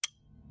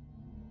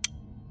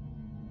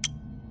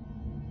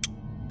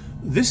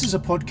This is a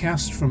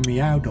podcast from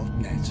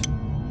meow.net.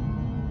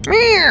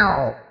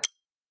 Meow.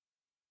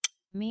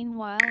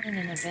 Meanwhile, in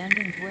an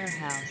abandoned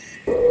warehouse.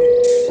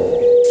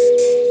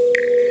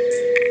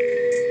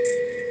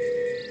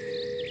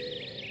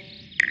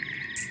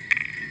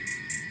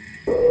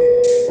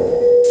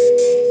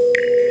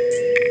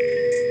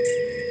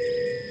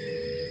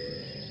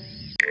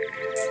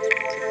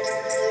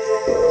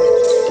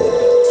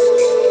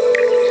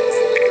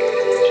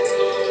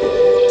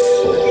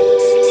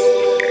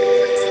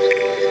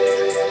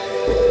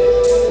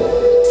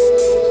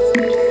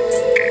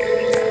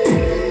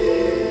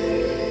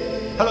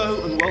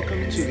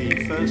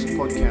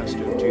 Podcast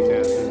of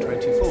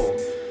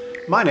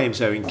 2024. My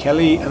name's Owen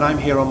Kelly and I'm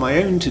here on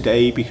my own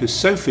today because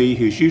Sophie,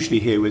 who's usually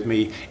here with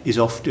me, is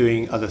off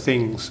doing other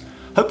things.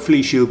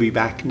 Hopefully she'll be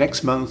back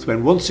next month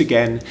when once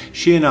again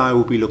she and I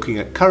will be looking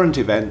at current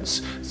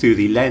events through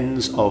the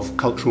lens of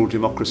cultural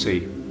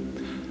democracy.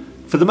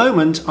 For the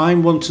moment, I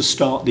want to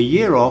start the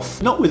year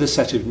off not with a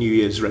set of New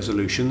Year's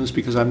resolutions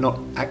because I'm not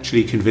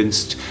actually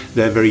convinced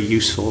they're very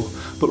useful,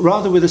 but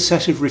rather with a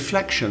set of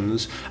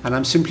reflections, and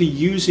I'm simply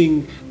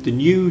using the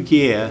new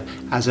year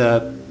as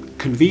a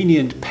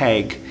convenient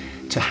peg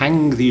to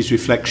hang these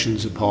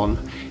reflections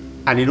upon,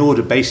 and in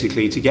order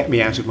basically to get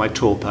me out of my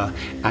torpor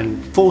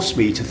and force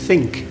me to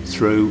think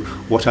through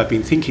what I've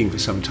been thinking for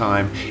some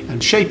time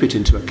and shape it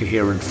into a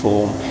coherent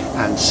form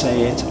and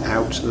say it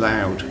out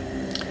loud.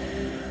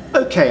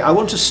 Okay, I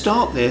want to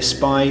start this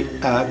by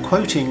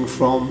quoting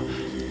from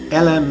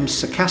L.M.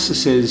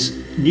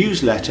 Sarkassis's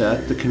newsletter,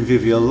 The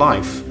Convivial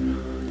Life.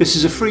 This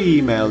is a free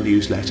email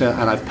newsletter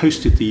and I've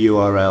posted the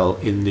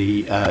URL in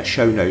the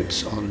show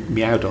notes on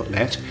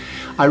meow.net.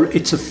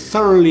 It's a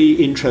thoroughly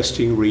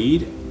interesting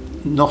read,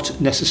 not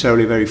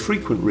necessarily a very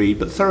frequent read,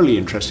 but thoroughly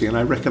interesting, and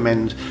I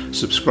recommend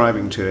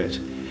subscribing to it.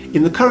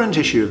 In the current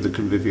issue of The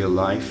Convivial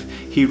Life,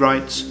 he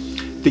writes,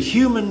 "The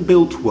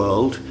human-built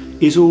world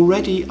is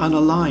already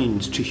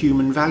unaligned to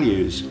human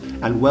values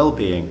and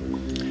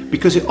well-being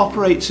because it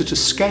operates at a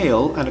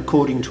scale and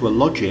according to a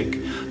logic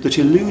that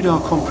elude our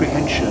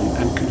comprehension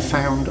and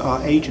confound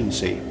our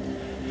agency.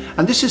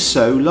 And this is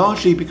so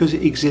largely because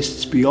it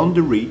exists beyond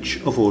the reach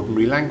of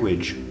ordinary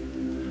language.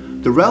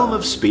 The realm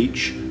of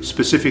speech,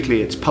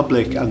 specifically its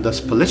public and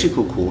thus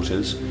political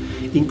quarters,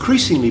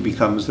 increasingly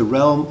becomes the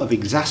realm of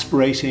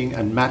exasperating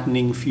and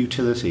maddening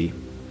futility.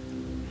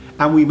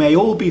 And we may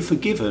all be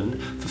forgiven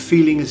for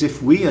feeling as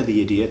if we are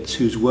the idiots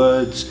whose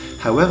words,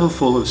 however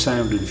full of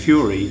sound and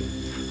fury,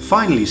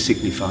 finally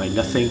signify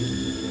nothing,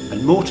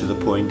 and more to the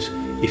point,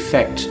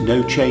 effect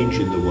no change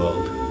in the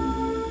world.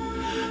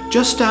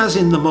 Just as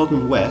in the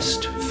modern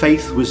West,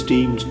 faith was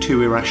deemed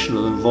too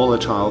irrational and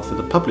volatile for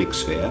the public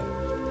sphere,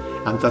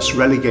 and thus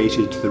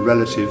relegated to the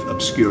relative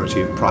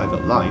obscurity of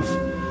private life,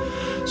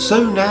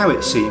 so now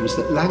it seems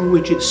that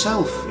language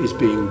itself is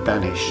being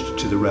banished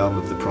to the realm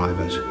of the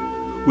private.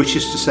 Which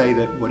is to say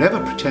that whatever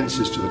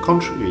pretenses to the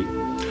contrary,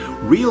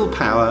 real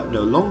power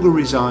no longer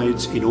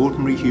resides in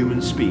ordinary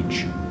human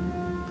speech.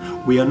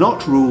 We are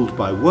not ruled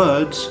by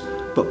words,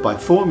 but by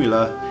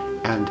formula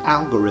and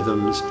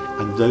algorithms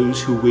and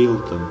those who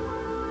wield them.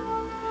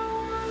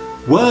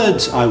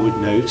 Words, I would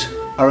note,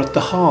 are at the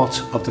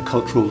heart of the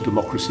Cultural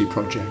Democracy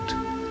Project,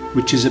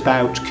 which is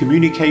about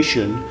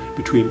communication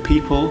between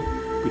people,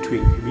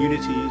 between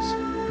communities,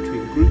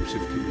 between groups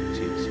of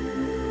communities,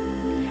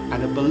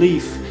 and a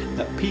belief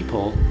that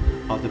people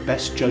are the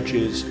best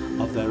judges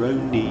of their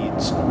own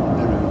needs and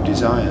their own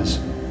desires.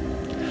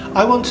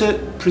 I want to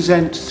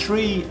present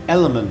three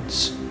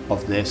elements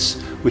of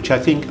this which I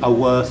think are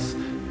worth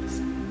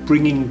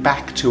bringing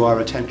back to our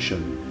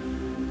attention.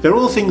 They're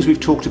all things we've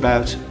talked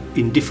about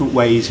in different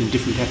ways in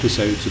different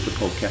episodes of the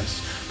podcast,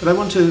 but I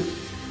want to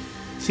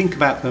think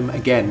about them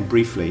again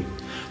briefly.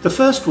 The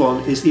first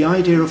one is the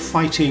idea of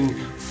fighting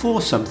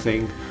for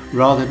something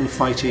rather than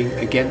fighting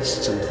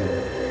against something.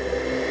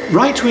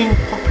 Right-wing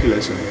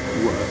populism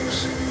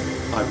works,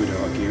 I would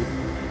argue,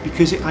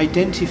 because it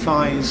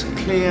identifies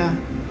clear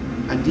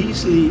and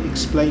easily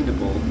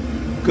explainable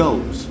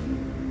goals.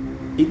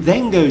 It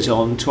then goes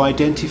on to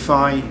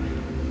identify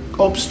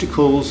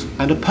obstacles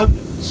and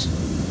opponents,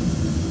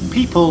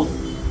 people,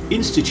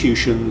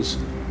 institutions,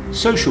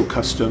 social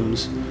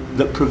customs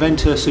that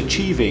prevent us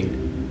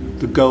achieving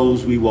the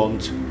goals we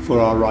want for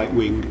our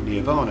right-wing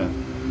nirvana.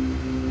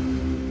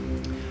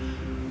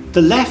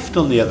 The left,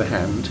 on the other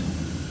hand,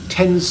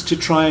 tends to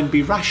try and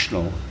be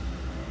rational,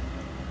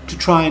 to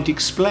try and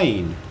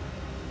explain,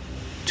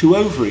 to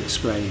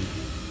over-explain,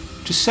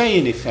 to say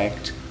in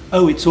effect,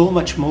 oh, it's all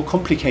much more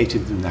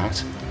complicated than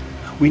that.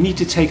 We need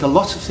to take a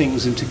lot of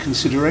things into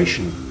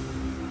consideration.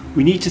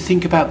 We need to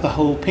think about the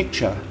whole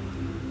picture.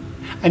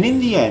 And in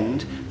the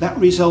end, that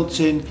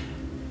results in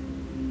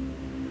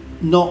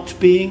not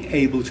being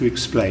able to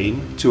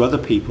explain to other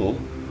people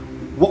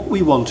what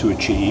we want to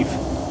achieve,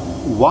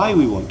 why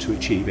we want to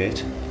achieve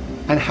it,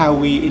 and how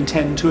we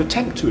intend to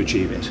attempt to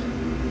achieve it.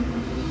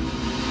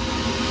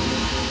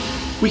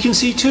 We can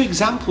see two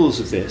examples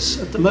of this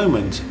at the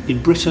moment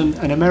in Britain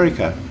and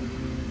America,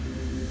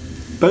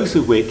 both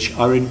of which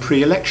are in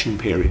pre-election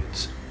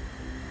periods.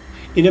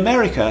 In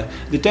America,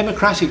 the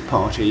Democratic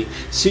Party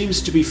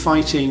seems to be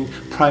fighting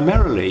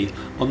primarily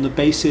on the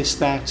basis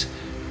that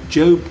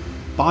Joe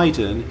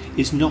Biden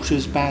is not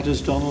as bad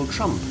as Donald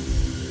Trump,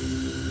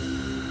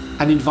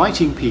 and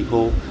inviting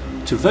people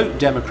to vote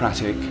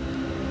Democratic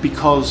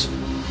because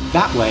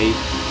that way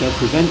they'll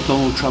prevent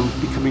Donald Trump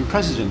becoming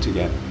president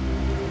again.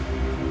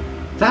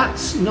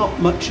 That's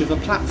not much of a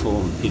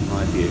platform, in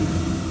my view.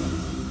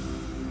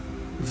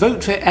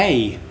 Vote for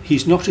A,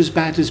 he's not as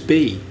bad as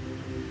B.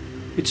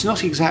 It's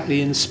not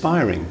exactly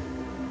inspiring.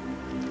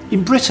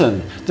 In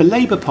Britain, the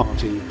Labour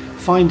Party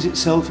finds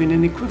itself in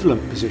an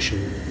equivalent position.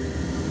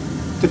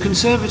 The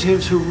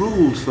Conservatives have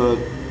ruled for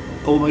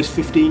almost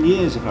 15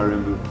 years, if I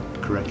remember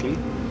correctly.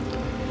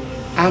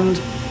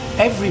 And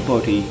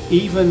everybody,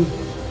 even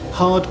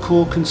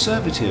hardcore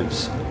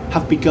Conservatives,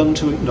 have begun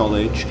to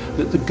acknowledge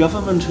that the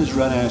government has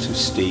run out of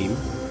steam,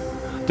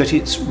 that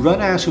it's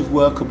run out of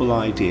workable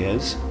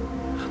ideas,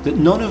 that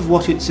none of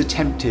what it's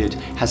attempted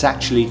has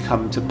actually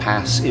come to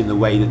pass in the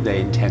way that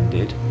they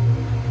intended,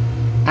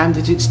 and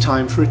that it's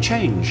time for a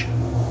change.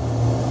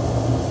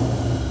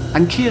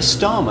 And Keir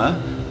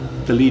Starmer,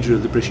 the leader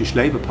of the British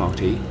Labour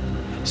Party,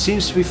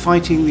 seems to be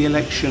fighting the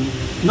election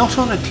not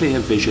on a clear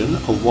vision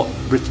of what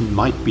Britain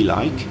might be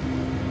like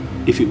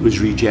if it was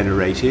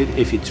regenerated,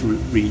 if it's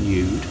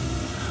renewed,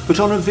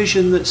 but on a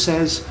vision that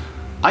says,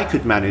 I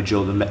could manage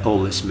all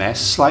this mess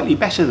slightly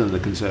better than the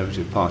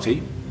Conservative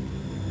Party.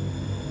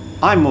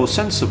 I'm more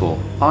sensible,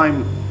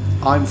 I'm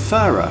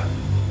fairer,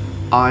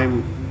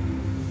 I'm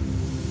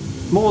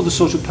more the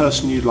sort of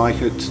person you'd like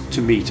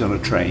to meet on a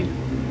train.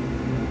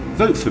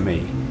 Vote for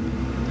me.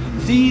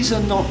 These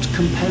are not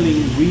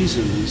compelling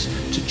reasons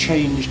to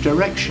change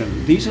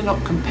direction. These are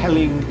not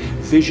compelling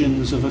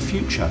visions of a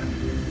future.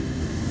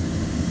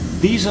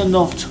 These are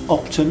not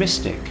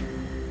optimistic.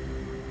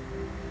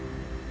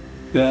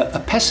 They're a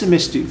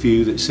pessimistic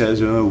view that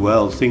says, oh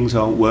well, things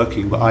aren't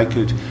working, but I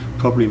could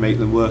probably make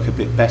them work a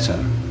bit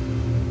better.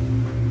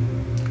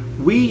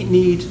 We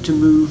need to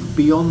move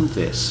beyond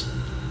this.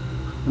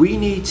 We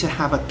need to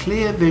have a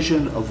clear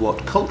vision of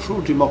what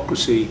cultural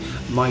democracy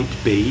might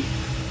be,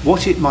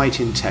 what it might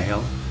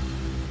entail,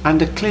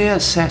 and a clear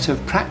set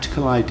of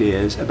practical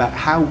ideas about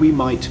how we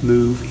might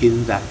move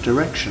in that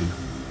direction.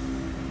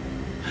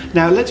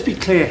 Now, let's be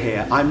clear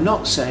here. I'm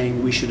not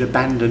saying we should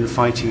abandon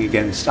fighting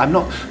against. I'm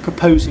not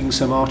proposing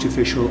some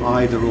artificial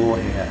either or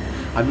here.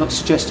 I'm not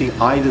suggesting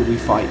either we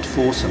fight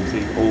for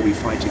something or we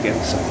fight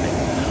against something.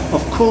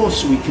 Of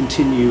course we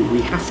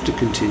have to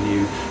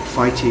continue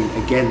fighting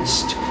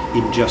against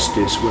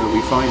injustice where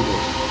we find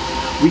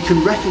it. We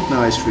can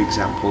recognise, for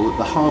example, that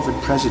the Harvard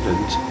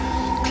president,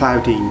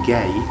 Claudine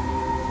Gay,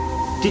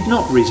 did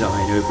not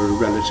resign over a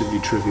relatively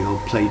trivial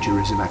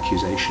plagiarism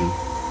accusation.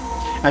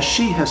 As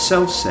she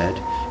herself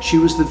said, she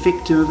was the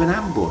victim of an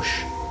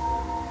ambush.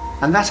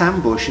 And that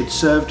ambush had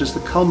served as the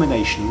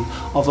culmination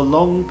of a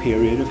long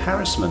period of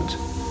harassment.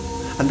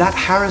 And that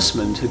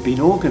harassment had been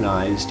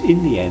organised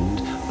in the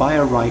end by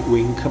a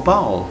right-wing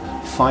cabal,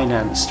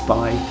 financed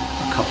by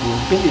a couple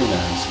of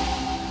billionaires.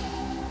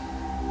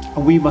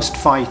 And we must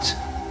fight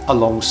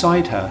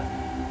alongside her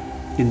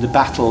in the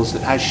battles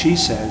that, as she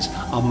says,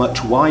 are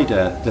much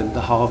wider than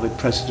the Harvard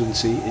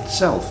presidency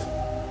itself.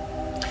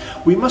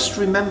 We must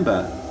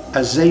remember,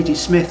 as Zadie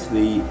Smith,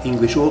 the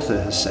English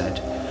author, has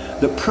said,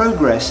 that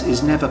progress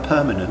is never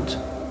permanent,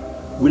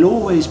 will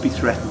always be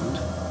threatened,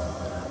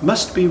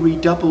 must be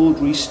redoubled,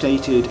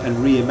 restated and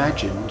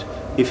reimagined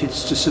if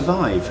it's to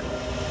survive.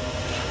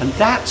 And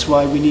that's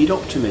why we need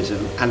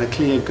optimism and a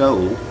clear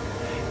goal,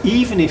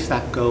 even if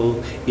that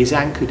goal is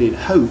anchored in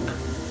hope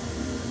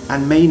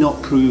and may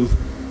not prove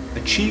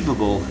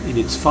achievable in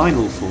its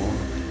final form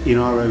in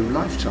our own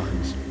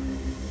lifetimes.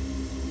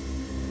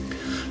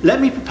 Let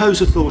me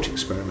propose a thought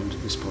experiment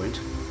at this point.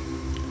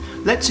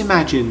 Let's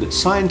imagine that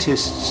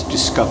scientists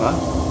discover,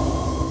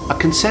 a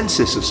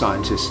consensus of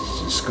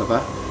scientists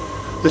discover,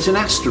 that an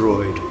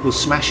asteroid will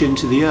smash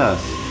into the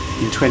Earth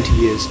in 20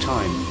 years'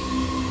 time,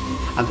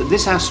 and that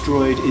this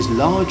asteroid is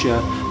larger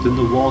than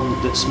the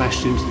one that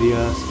smashed into the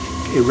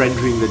Earth,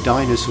 rendering the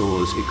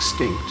dinosaurs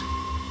extinct,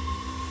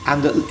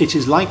 and that it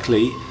is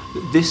likely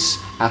that this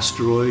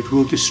asteroid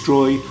will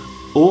destroy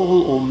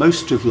all or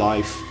most of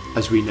life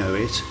as we know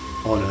it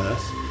on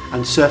Earth,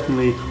 and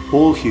certainly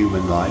all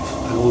human life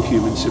and all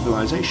human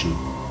civilization.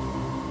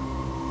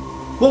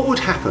 What would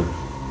happen,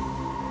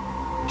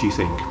 do you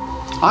think?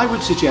 I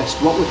would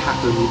suggest what would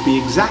happen would be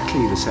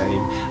exactly the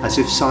same as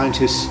if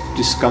scientists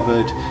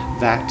discovered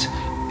that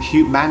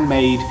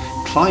man-made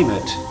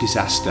climate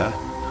disaster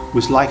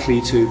was likely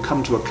to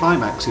come to a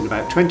climax in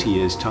about 20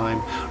 years'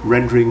 time,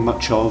 rendering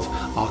much of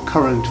our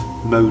current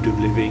mode of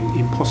living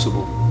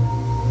impossible.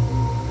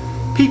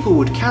 People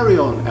would carry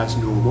on as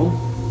normal.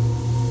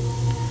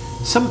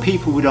 Some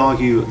people would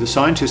argue that the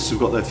scientists have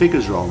got their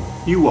figures wrong.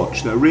 You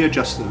watch, they'll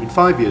readjust them. In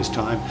 5 years'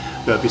 time,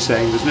 they'll be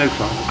saying there's no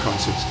climate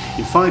crisis.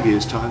 In 5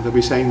 years' time, they'll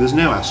be saying there's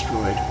no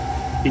asteroid.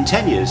 In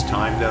 10 years'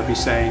 time, they'll be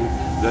saying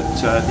that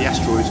the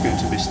asteroid is going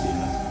to miss the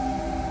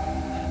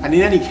Earth. And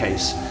in any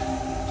case,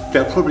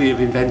 they'll probably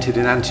have invented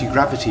an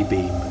anti-gravity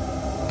beam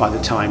by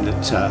the time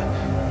that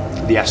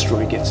the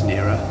asteroid gets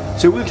nearer.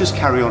 So we'll just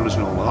carry on as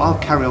normal. I'll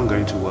carry on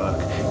going to work,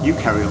 you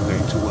carry on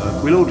going to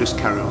work, we'll all just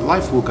carry on.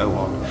 Life will go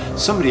on.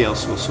 Somebody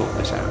else will sort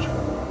this out.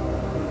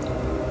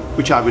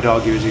 Which I would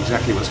argue is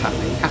exactly what's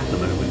happening at the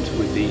moment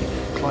with the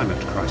climate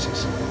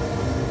crisis.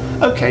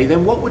 Okay,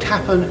 then what would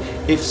happen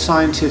if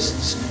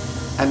scientists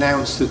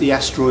announced that the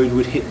asteroid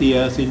would hit the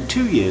Earth in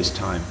 2 years'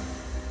 time?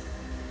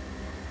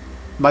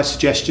 My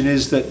suggestion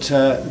is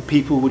that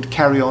people would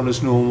carry on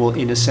as normal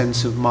in a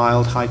sense of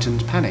mild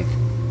heightened panic,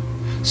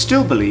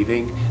 still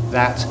believing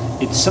that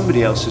it's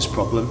somebody else's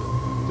problem.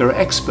 There are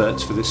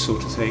experts for this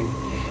sort of thing,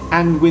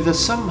 and with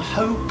some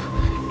hope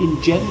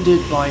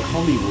engendered by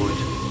Hollywood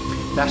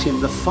that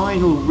in the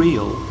final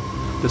reel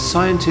the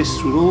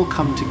scientists would all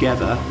come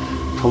together,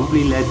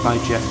 probably led by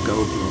Jeff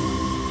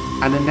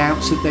Goldblum, and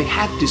announce that they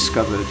had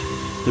discovered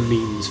the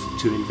means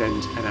to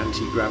invent an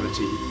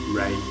anti-gravity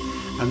ray,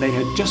 and they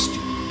had just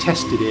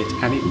tested it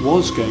and it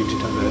was going to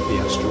divert the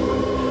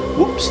asteroid.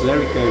 Whoops,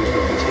 there it goes,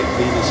 look, it's hit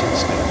Venus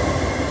instead.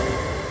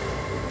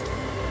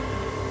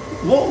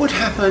 What would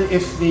happen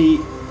if the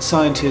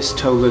scientists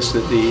told us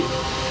that the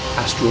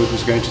asteroid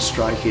was going to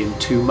strike in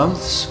 2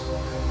 months,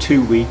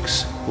 2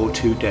 weeks, or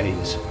 2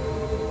 days?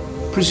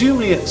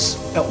 Presumably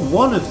at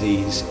one of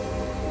these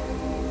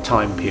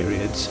time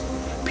periods,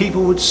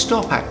 people would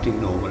stop acting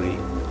normally.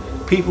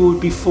 People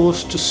would be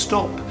forced to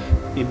stop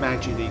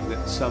imagining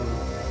that some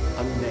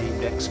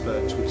unnamed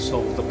experts would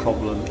solve the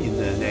problem in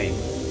their name.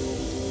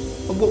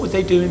 And what would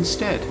they do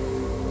instead?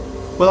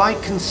 Well, I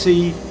can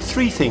see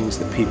 3 things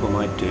that people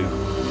might do,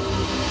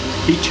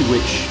 each of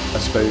which I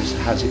suppose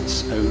has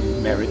its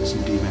own merits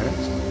and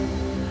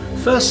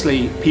demerits.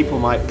 Firstly, people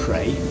might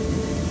pray.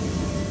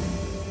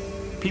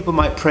 People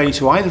might pray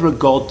to either a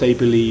god they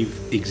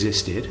believe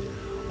existed,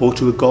 or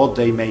to a god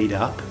they made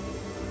up,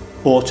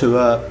 or to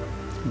a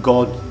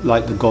god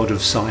like the god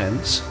of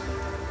science.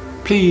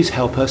 Please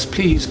help us,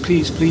 please,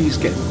 please, please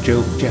get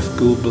Jeff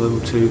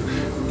Goldblum to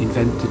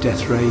invent the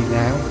death ray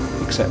now,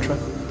 etc.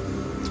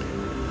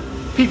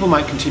 People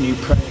might continue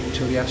praying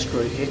until the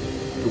asteroid hit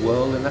the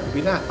world, and that would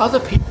be that. Other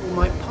people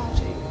might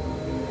party.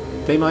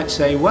 They might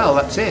say, well,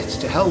 that's it,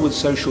 to hell with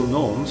social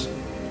norms.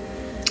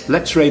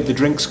 Let's raid the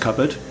drinks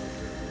cupboard.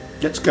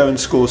 Let's go and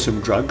score some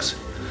drugs.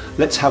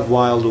 Let's have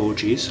wild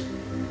orgies.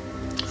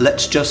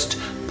 Let's just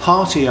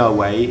party our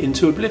way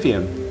into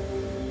oblivion.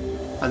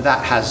 And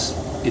that has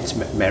its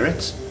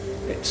merits.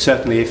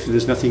 Certainly, if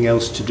there's nothing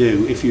else to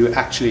do, if you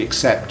actually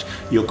accept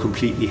you're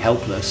completely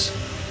helpless,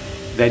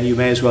 then you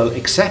may as well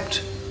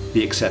accept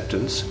the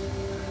acceptance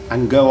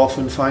and go off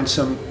and find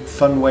some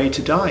fun way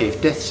to die.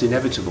 If death's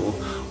inevitable,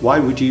 why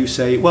would you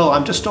say, well,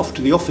 I'm just off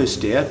to the office,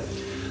 dear.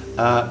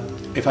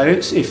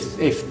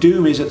 If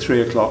doom is at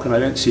 3 o'clock and I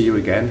don't see you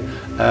again,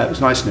 it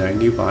was nice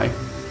knowing you, bye.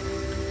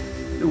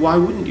 Why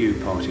wouldn't you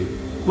party?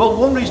 Well,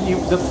 one reason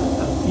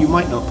you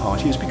might not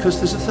party is because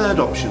there's a third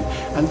option,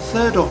 and the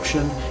third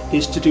option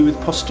is to do with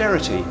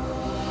posterity.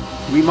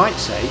 We might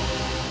say,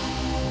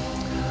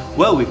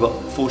 well, we've got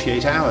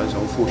 48 hours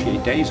or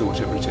 48 days or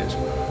whatever it is.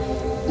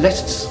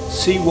 Let's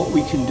see what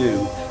we can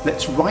do.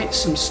 Let's write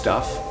some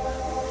stuff,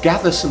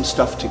 gather some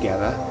stuff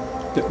together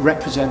that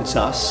represents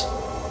us,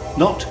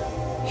 not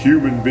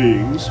human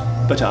beings,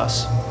 but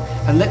us,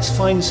 and let's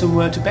find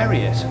somewhere to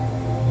bury it.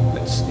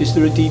 Is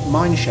there a deep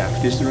mine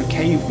shaft? Is there a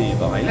cave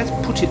nearby? Let's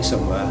put it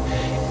somewhere.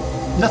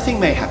 Nothing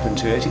may happen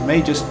to it. It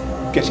may just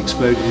get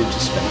exploded into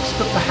space.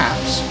 But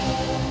perhaps,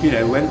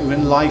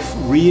 when life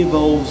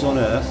re-evolves on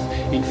Earth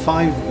in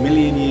 5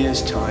 million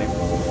years' time,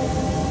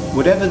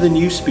 whatever the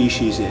new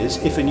species is,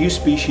 if a new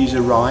species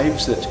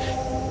arrives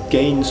that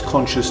gains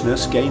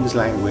consciousness, gains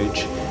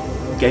language,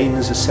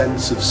 gains a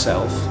sense of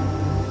self,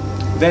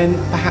 then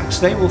perhaps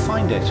they will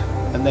find it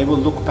and they will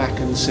look back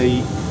and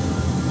see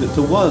that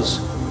there was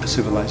a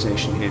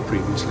civilization here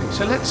previously.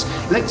 So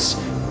let's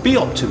be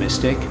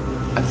optimistic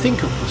and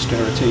think of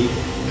posterity,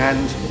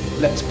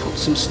 and let's put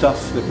some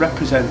stuff that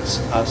represents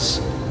us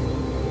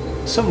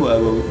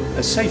somewhere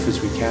as safe as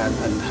we can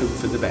and hope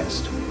for the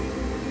best.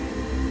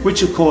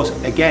 Which of course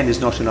again is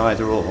not an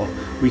either or.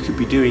 We could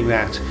be doing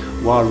that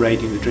while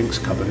raiding the drinks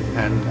cupboard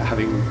and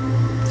having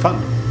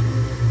fun.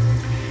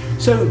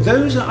 So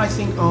those I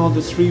think are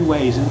the 3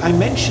 ways, and I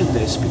mention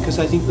this because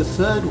I think the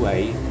third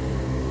way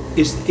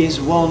is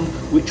one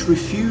which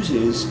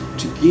refuses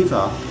to give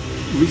up,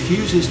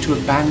 refuses to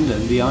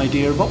abandon the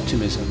idea of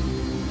optimism.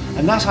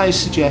 And that, I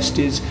suggest,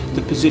 is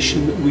the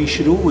position that we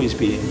should always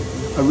be in,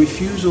 a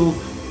refusal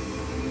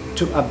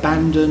to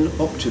abandon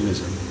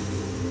optimism.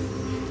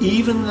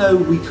 Even though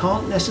we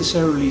can't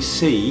necessarily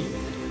see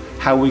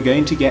how we're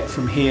going to get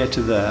from here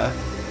to there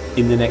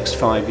in the next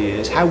 5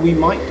 years, how we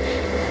might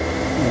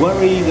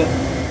worry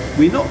that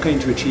we're not going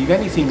to achieve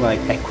anything like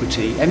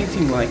equity,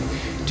 anything like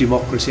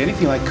democracy,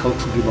 anything like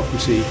cultural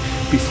democracy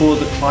before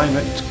the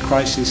climate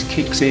crisis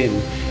kicks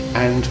in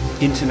and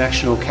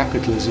international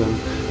capitalism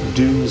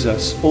dooms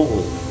us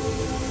all.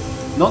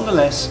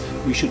 Nonetheless,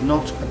 we should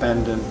not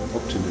abandon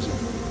optimism.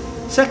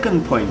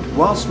 Second point,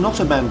 whilst not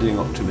abandoning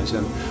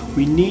optimism,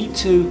 we need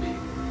to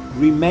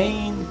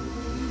remain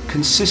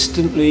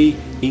consistently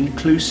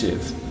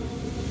inclusive.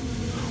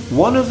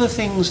 One of the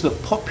things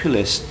that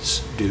populists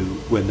do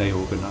when they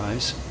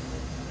organise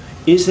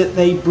is that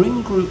they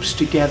bring groups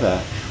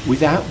together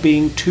without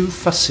being too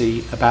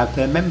fussy about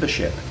their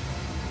membership.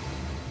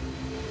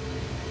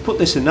 Put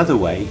this another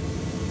way,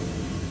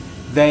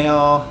 they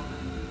are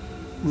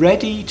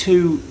ready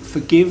to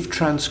forgive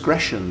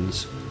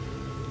transgressions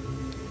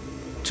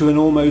to an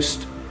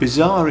almost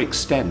bizarre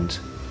extent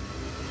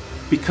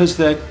because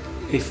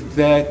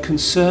they're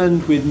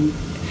concerned with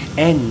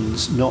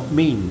ends, not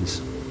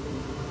means.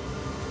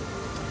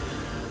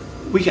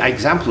 An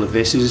example of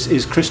this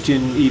is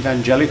Christian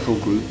evangelical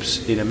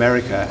groups in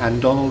America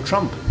and Donald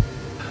Trump.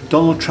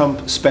 Donald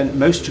Trump spent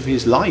most of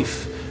his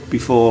life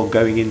before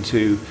going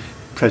into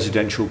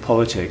presidential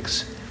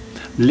politics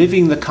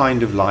living the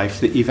kind of life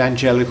that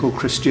evangelical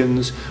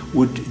Christians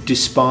would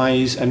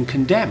despise and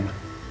condemn.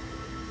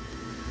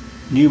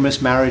 Numerous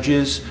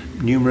marriages,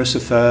 numerous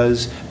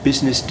affairs,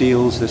 business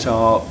deals that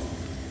are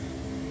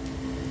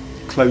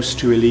close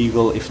to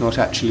illegal, if not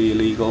actually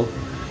illegal,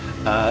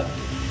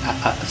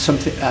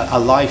 a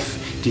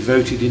life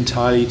devoted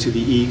entirely to the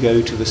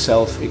ego, to the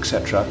self,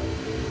 etc.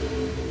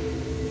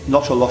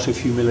 Not a lot of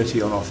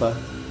humility on offer.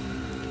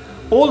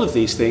 All of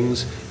these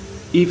things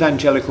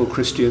evangelical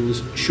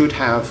Christians should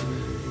have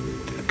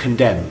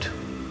condemned,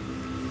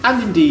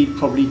 and indeed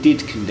probably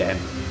did condemn.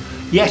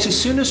 Yet as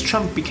soon as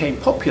Trump became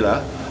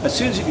popular, as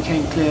soon as it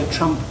became clear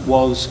Trump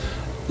was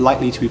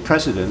likely to be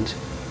president,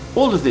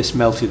 all of this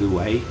melted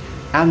away,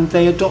 and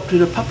they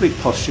adopted a public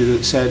posture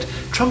that said,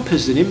 Trump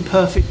is an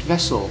imperfect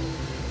vessel.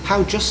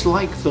 How just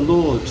like the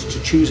Lord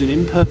to choose an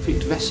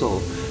imperfect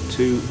vessel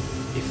to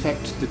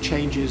effect the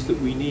changes that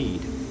we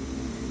need.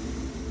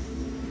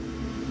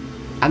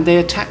 And they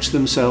attach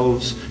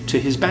themselves to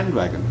his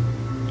bandwagon.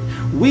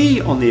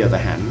 We, on the other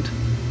hand,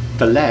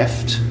 the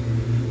left,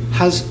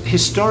 has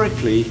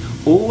historically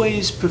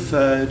always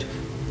preferred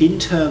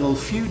internal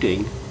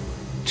feuding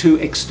to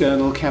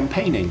external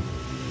campaigning.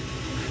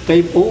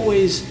 We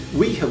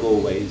have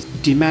always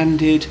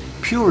demanded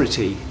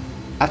purity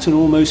at an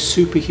almost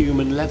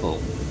superhuman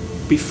level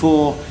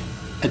before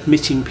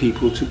admitting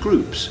people to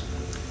groups.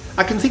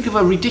 I can think of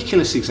a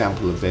ridiculous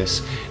example of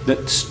this that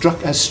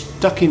has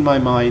stuck in my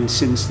mind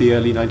since the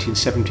early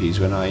 1970s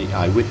when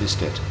I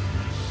witnessed it.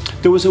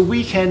 There was a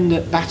weekend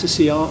at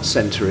Battersea Arts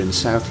Centre in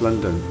South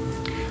London,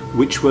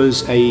 which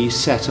was a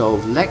set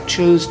of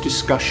lectures,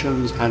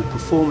 discussions and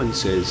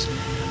performances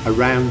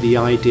around the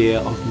idea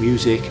of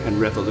music and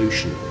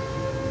revolution.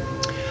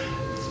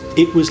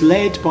 It was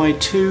led by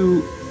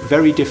two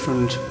very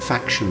different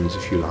factions,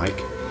 if you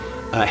like.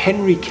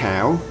 Henry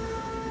Cow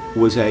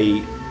was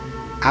a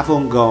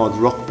avant-garde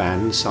rock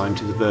band signed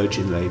to the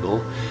Virgin label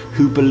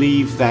who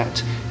believed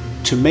that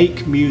to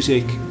make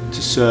music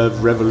to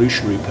serve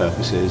revolutionary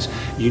purposes,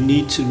 you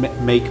need to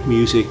make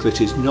music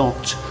that is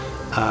not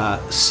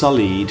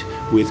sullied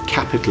with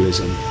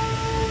capitalism.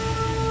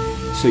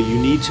 So you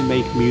need to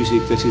make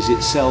music that is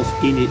itself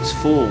in its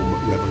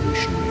form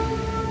revolutionary.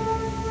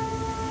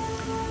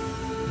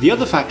 The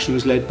other faction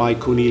was led by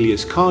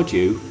Cornelius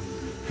Cardew,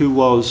 who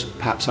was,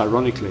 perhaps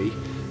ironically,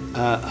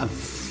 a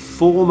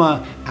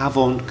former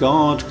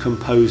avant-garde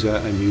composer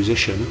and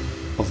musician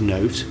of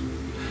note,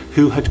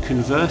 who had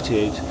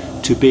converted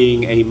to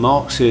being a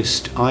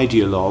Marxist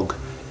ideologue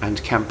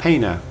and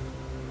campaigner.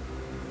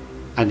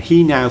 And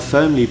he now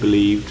firmly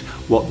believed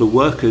what the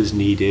workers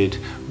needed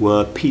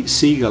were Pete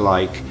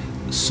Seeger-like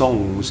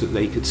songs that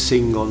they could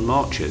sing on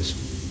marches.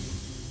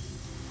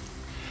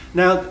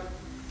 Now,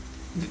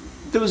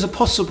 there was a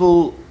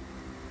possible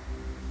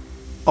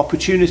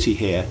opportunity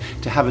here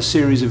to have a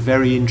series of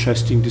very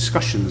interesting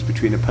discussions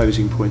between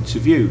opposing points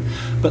of view,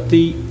 but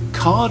the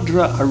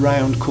cadre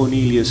around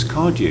Cornelius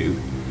Cardew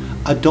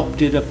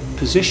adopted a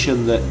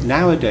position that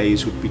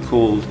nowadays would be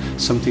called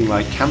something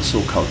like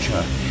cancel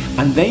culture,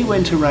 and they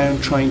went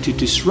around trying to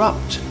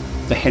disrupt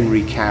the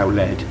Henry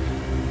Cow-led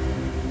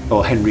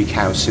or Henry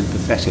Cow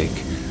sympathetic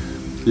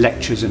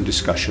lectures and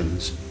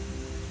discussions,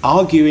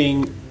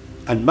 arguing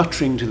and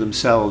muttering to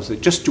themselves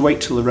that just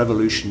wait till the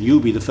revolution, you'll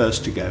be the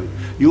first to go,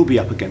 you'll be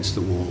up against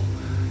the wall,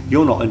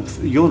 you're not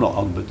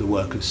on but the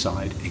workers'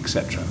 side,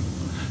 etc.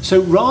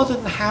 So rather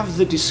than have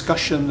the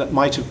discussion that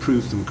might have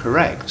proved them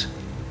correct,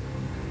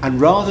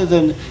 and rather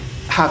than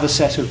have a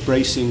set of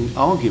bracing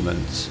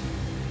arguments,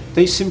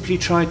 they simply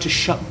tried to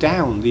shut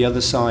down the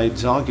other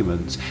side's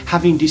arguments,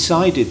 having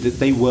decided that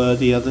they were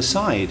the other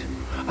side.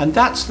 And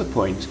that's the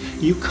point.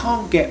 You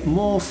can't get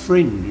more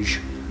fringe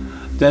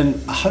than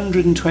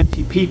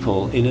 120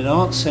 people in an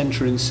arts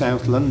centre in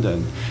South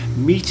London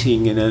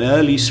meeting in an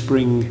early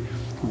spring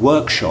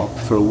workshop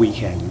for a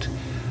weekend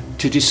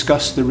to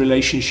discuss the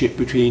relationship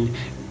between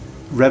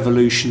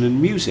revolution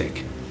and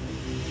music.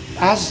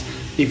 As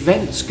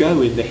events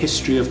go in the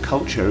history of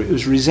culture, it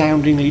was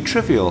resoundingly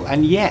trivial,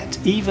 and yet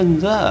even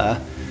there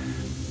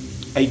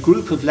a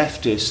group of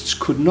leftists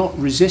could not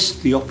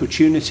resist the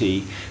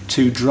opportunity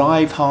to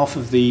drive half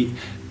of the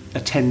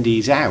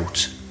attendees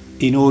out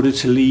in order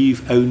to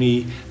leave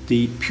only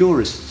the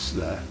purists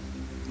there.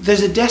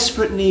 There's a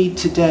desperate need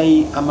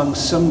today among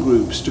some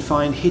groups to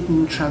find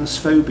hidden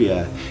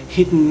transphobia,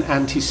 hidden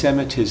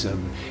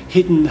anti-Semitism,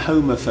 hidden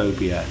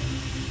homophobia.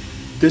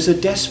 There's a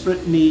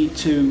desperate need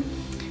to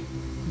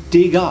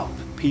dig up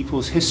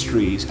people's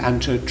histories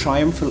and to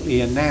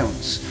triumphantly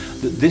announce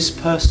that this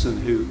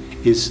person who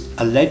is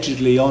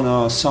allegedly on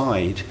our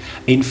side,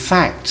 in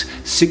fact,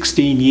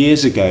 16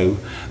 years ago,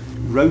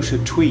 wrote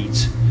a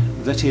tweet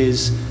that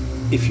is,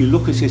 if you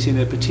look at it in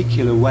a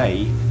particular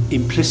way,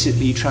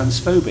 implicitly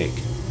transphobic.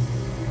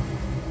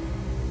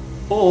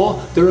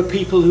 Or there are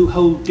people who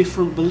hold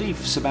different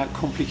beliefs about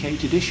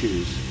complicated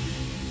issues,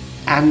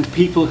 and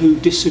people who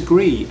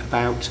disagree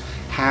about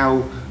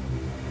how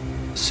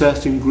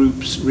certain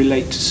groups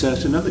relate to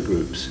certain other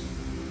groups.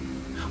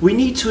 We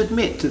need to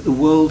admit that the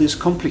world is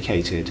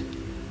complicated,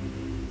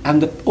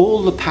 and that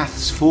all the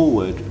paths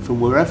forward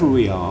from wherever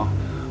we are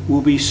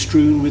will be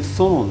strewn with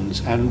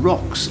thorns and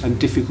rocks and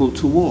difficult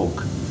to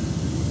walk.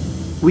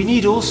 We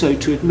need also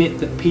to admit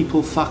that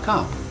people fuck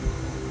up.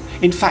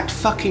 In fact,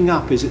 fucking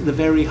up is at the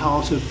very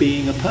heart of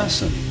being a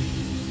person.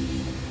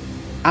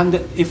 And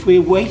that if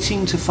we're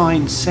waiting to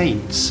find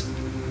saints,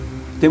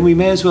 then we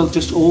may as well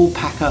just all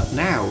pack up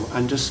now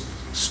and just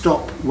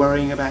stop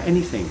worrying about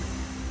anything.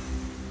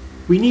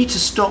 We need to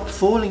stop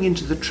falling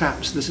into the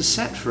traps that are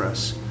set for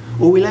us,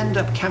 or we'll end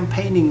up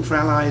campaigning for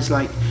allies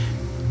like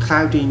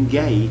Claudine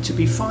Gay to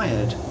be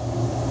fired.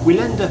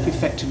 We'll end up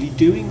effectively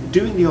doing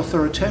the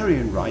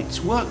authoritarian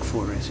right's work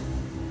for it.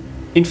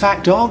 In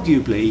fact,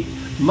 arguably,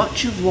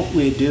 much of what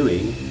we're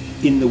doing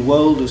in the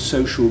world of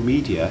social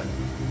media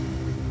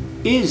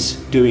is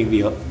doing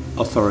the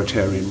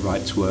authoritarian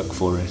right's work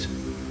for it.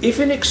 If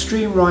an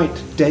extreme right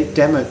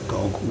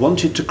demagogue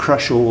wanted to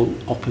crush all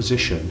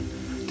opposition,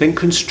 then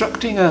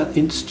constructing an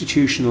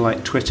institution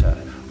like Twitter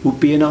would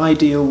be an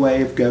ideal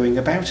way of going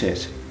about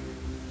it.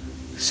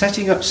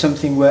 Setting up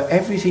something where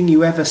everything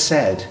you ever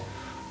said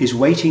is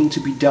waiting to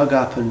be dug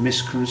up and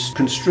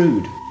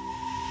misconstrued.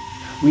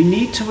 We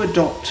need to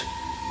adopt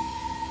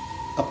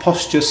a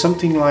posture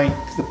something like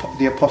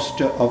the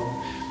posture of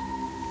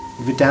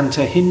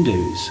Vedanta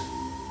Hindus,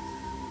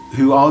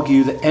 who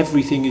argue that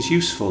everything is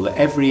useful, that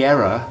every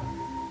error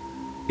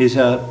is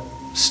a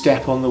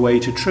step on the way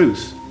to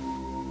truth.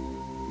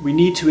 We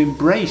need to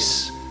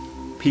embrace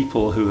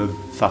people who have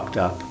fucked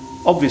up.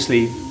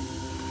 Obviously,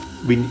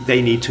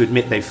 they need to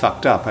admit they've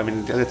fucked up. I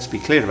mean, let's be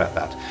clear about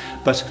that.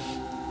 But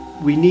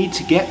we need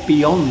to get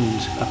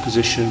beyond a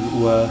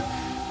position where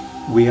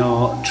we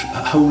are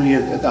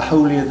the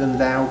holier than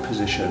thou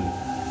position,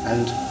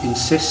 and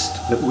insist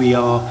that we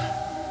are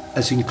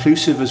as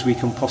inclusive as we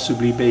can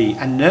possibly be,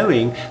 and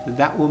knowing that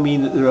that will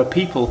mean that there are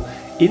people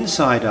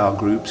inside our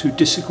groups who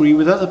disagree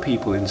with other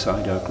people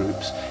inside our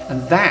groups,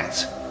 and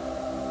that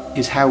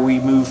is how we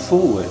move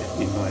forward,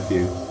 in my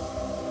view.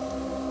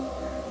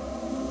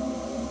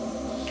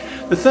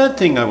 The third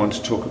thing I want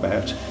to talk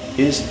about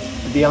is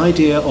the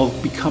idea of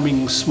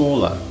becoming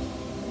smaller.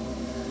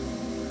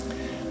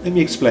 Let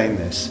me explain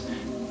this.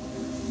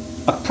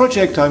 A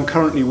project I'm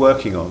currently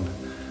working on,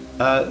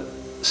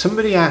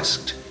 somebody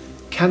asked,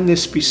 can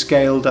this be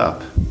scaled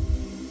up?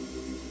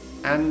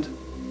 And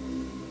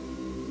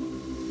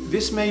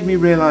this made me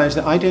realise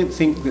that I don't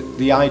think that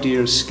the idea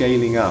of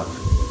scaling up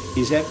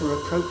is ever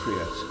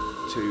appropriate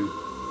to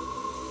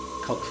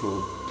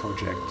cultural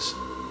projects,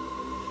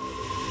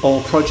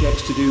 or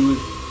projects to do with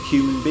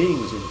human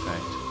beings, in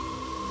fact.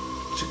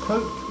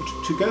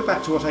 To go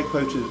back to what I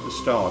quoted at the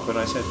start when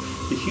I said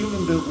the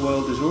human-built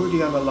world is already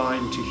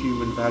unaligned to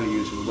human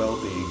values and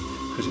well-being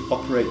because it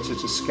operates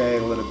at a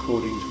scale and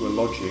according to a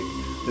logic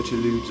that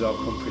eludes our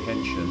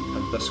comprehension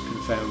and thus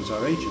confounds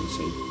our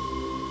agency.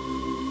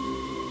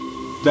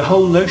 The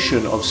whole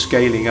notion of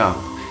scaling up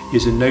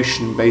is a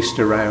notion based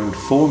around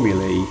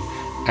formulae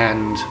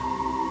and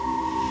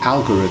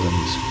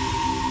algorithms.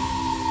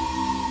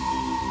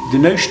 The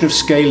notion of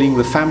scaling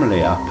the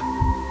family up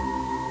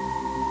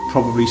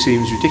probably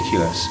seems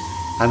ridiculous,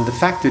 and the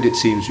fact that it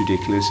seems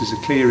ridiculous is a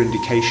clear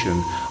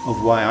indication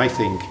of why I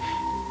think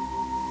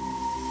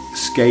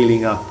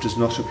scaling up does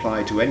not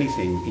apply to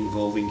anything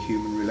involving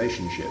human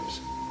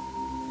relationships,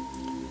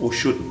 or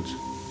shouldn't.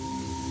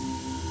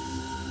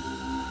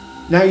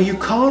 Now, you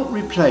can't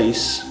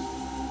replace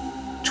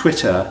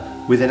Twitter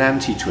with an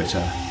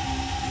anti-Twitter,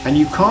 and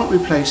you can't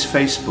replace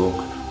Facebook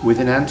with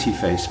an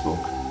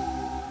anti-Facebook,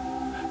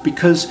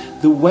 because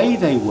the way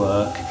they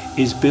work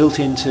is built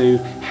into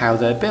how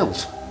they're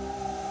built.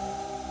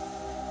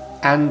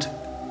 And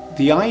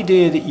the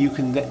idea that you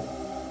can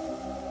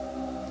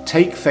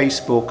take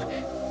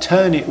Facebook,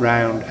 turn it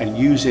round and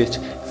use it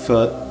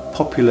for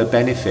popular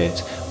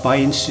benefit by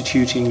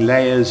instituting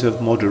layers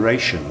of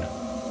moderation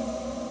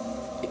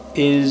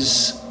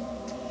is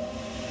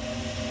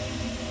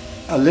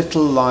a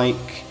little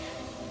like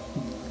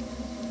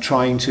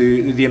trying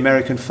to the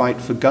American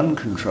fight for gun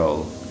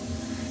control.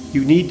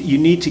 You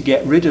need to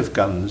get rid of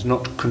guns,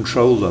 not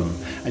control them,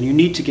 and you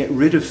need to get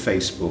rid of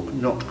Facebook,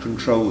 not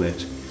control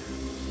it.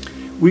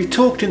 We've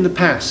talked in the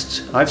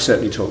past, I've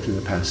certainly talked in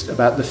the past,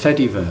 about the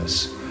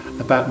Fediverse,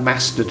 about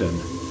Mastodon,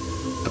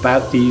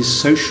 about these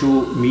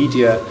social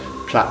media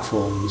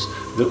platforms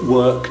that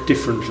work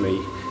differently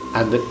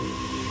and that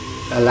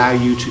allow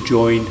you to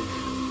join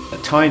a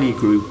tiny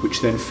group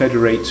which then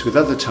federates with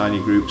other tiny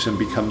groups and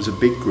becomes a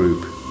big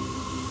group.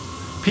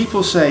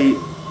 People say,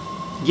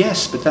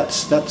 yes, but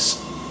that's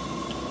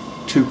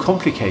too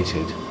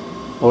complicated,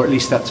 or at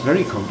least that's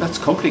that's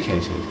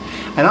complicated.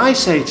 And I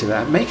say to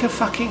that, make a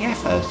fucking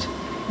effort.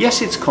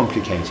 Yes, it's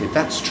complicated,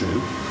 that's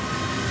true,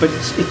 but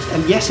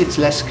and yes, it's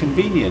less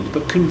convenient,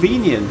 but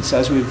convenience,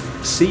 as we've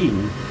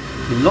seen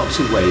in lots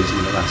of ways in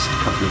the last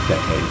couple of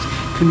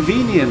decades,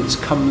 convenience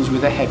comes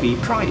with a heavy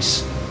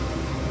price.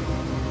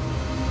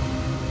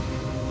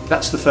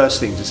 That's the first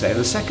thing to say. And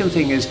the second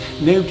thing is,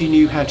 nobody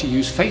knew how to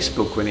use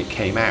Facebook when it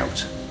came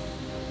out,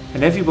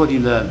 and everybody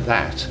learned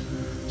that.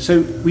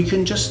 So we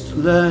can just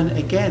learn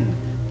again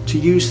to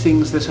use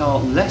things that are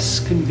less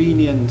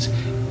convenient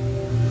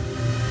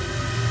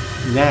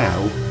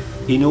now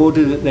in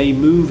order that they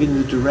move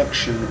in the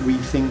direction we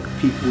think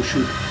people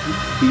should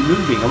be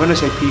moving. And when I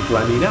say people,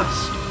 I mean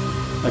us.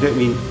 I don't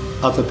mean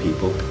other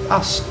people,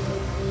 us.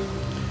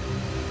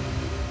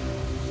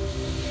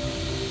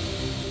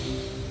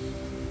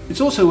 It's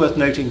also worth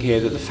noting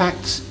here that the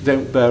facts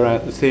don't bear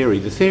out the theory.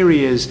 The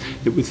theory is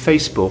that with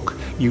Facebook,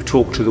 you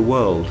talk to the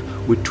world.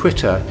 With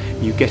Twitter,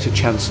 you get a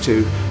chance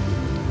to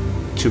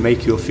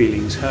make your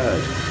feelings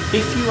heard.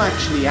 If you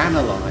actually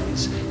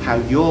analyse how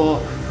your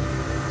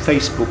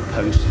Facebook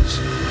posts,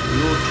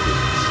 your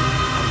tweets,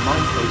 and my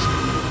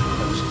Facebook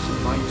posts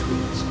and my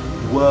tweets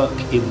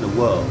work in the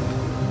world,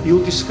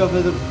 you'll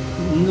discover that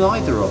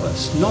neither of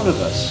us, none of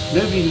us,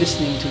 nobody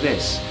listening to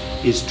this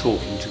is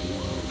talking to the world.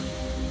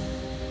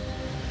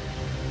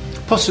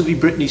 Possibly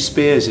Britney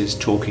Spears is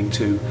talking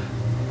to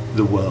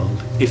the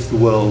world, if the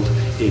world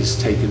is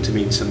taken to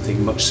mean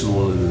something much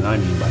smaller than I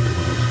mean by the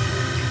world.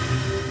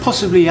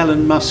 Possibly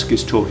Elon Musk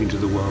is talking to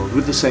the world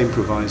with the same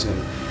proviso,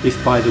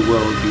 if by the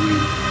world you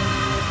mean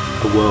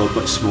a world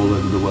much smaller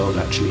than the world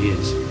actually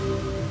is.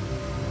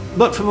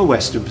 But from a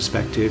Western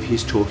perspective,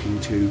 he's talking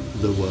to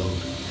the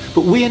world.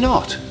 But we are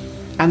not.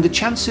 And the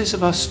chances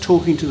of us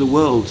talking to the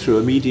world through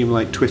a medium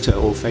like Twitter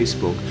or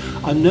Facebook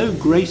are no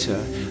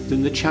greater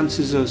than the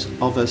chances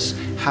of us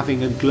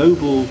having a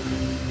global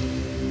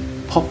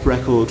pop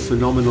record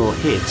phenomenal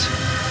hit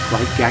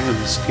like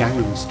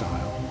Gangnam Style.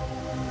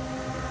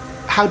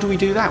 How do we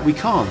do that? We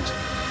can't.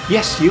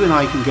 Yes, you and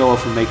I can go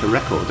off and make a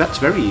record. That's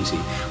very easy.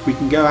 We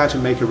can go out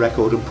and make a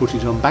record and put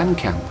it on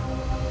Bandcamp.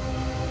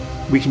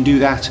 We can do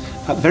that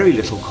at very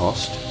little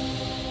cost.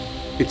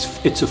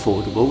 It's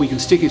affordable. We can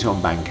stick it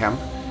on Bandcamp,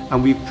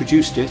 and we've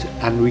produced it,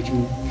 and we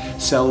can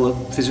sell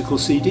the physical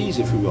CDs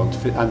if we want,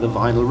 and the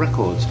vinyl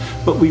records.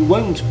 But we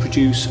won't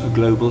produce a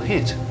global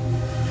hit.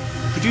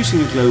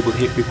 Producing a global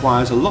hit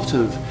requires a lot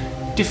of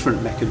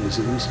different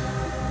mechanisms,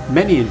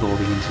 many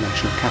involving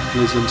international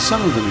capitalism,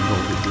 some of them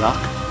involving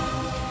luck.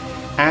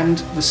 And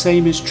the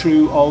same is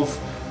true of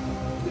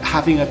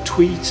having a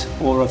tweet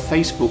or a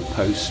Facebook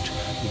post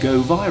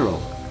go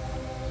viral.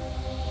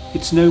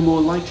 It's no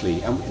more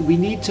likely, and we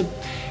need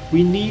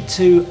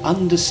to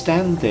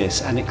understand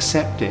this and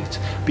accept it,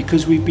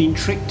 because we've been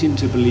tricked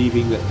into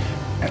believing that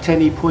at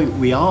any point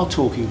we are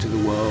talking to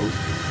the world,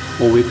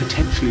 or we're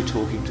potentially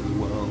talking to the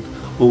world,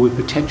 or we're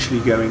potentially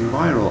going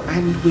viral,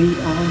 and we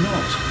are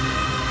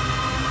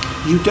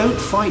not. You don't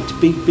fight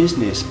big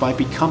business by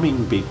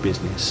becoming big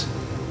business.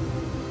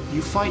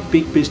 You fight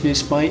big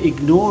business by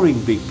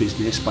ignoring big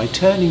business, by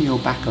turning your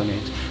back on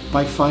it,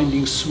 by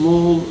finding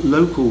small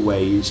local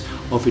ways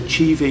of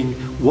achieving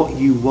what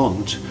you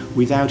want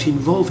without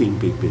involving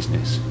big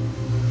business.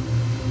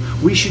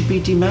 We should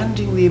be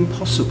demanding the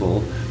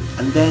impossible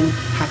and then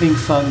having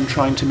fun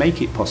trying to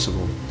make it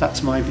possible.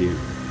 That's my view.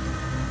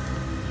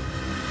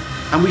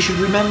 And we should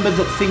remember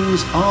that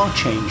things are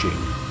changing.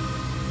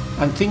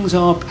 And things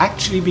are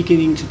actually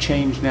beginning to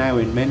change now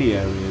in many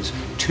areas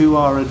to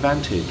our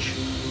advantage.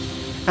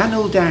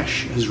 Anil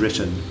Dash has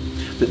written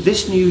that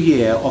this new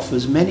year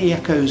offers many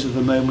echoes of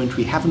a moment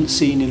we haven't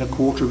seen in a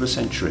quarter of a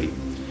century.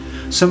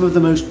 Some of the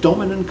most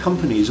dominant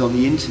companies on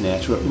the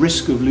internet are at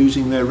risk of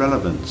losing their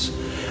relevance,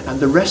 and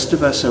the rest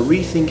of us are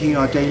rethinking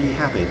our daily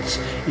habits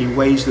in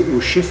ways that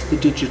will shift the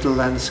digital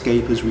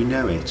landscape as we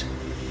know it.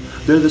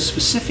 Though the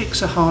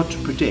specifics are hard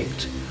to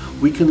predict,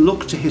 we can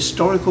look to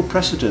historical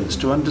precedents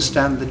to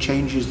understand the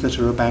changes that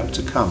are about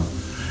to come,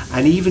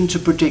 and even to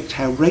predict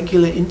how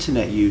regular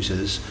internet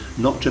users,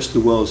 not just the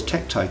world's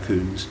tech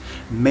tycoons,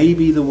 may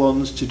be the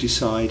ones to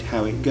decide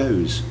how it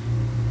goes.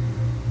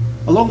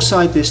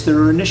 Alongside this, there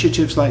are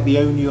initiatives like the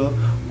Own Your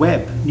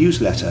Web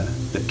newsletter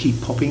that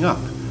keep popping up.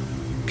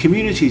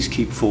 Communities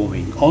keep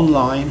forming,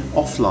 online,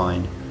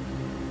 offline.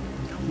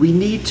 We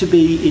need to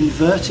be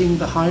inverting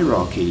the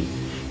hierarchy,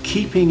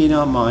 keeping in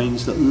our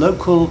minds that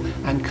local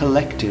and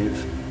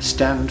collective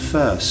stand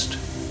first,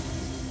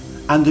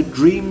 and that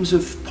dreams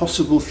of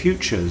possible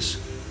futures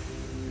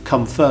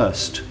come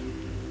first.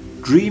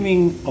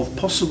 Dreaming of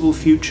possible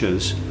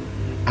futures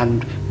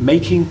and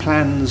making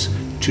plans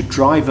to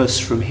drive us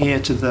from here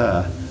to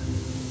there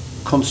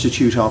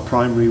constitute our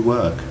primary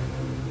work.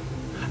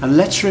 And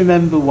let's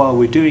remember while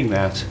we're doing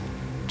that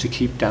to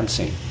keep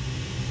dancing.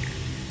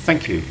 Thank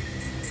Thank you.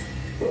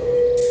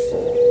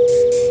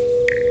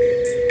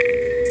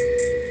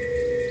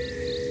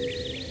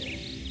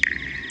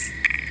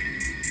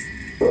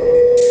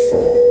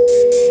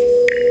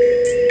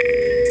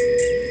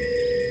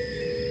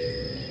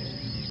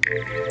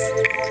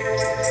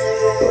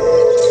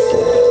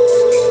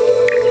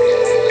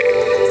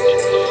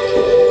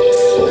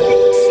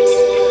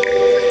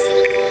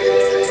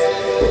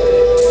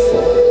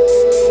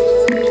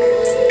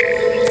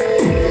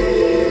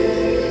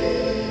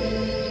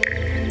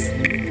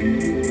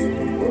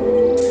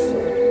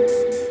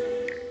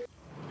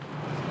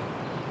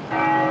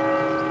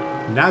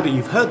 Now that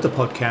you've heard the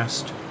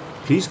podcast,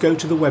 please go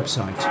to the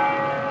website.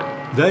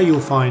 There you'll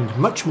find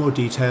much more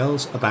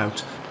details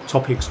about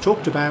topics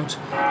talked about,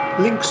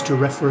 links to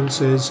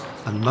references,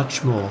 and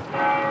much more.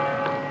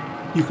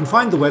 You can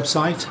find the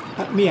website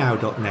at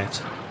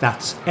meow.net.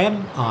 That's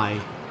miaaw.net.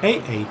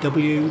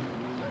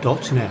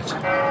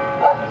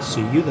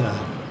 See you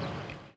there.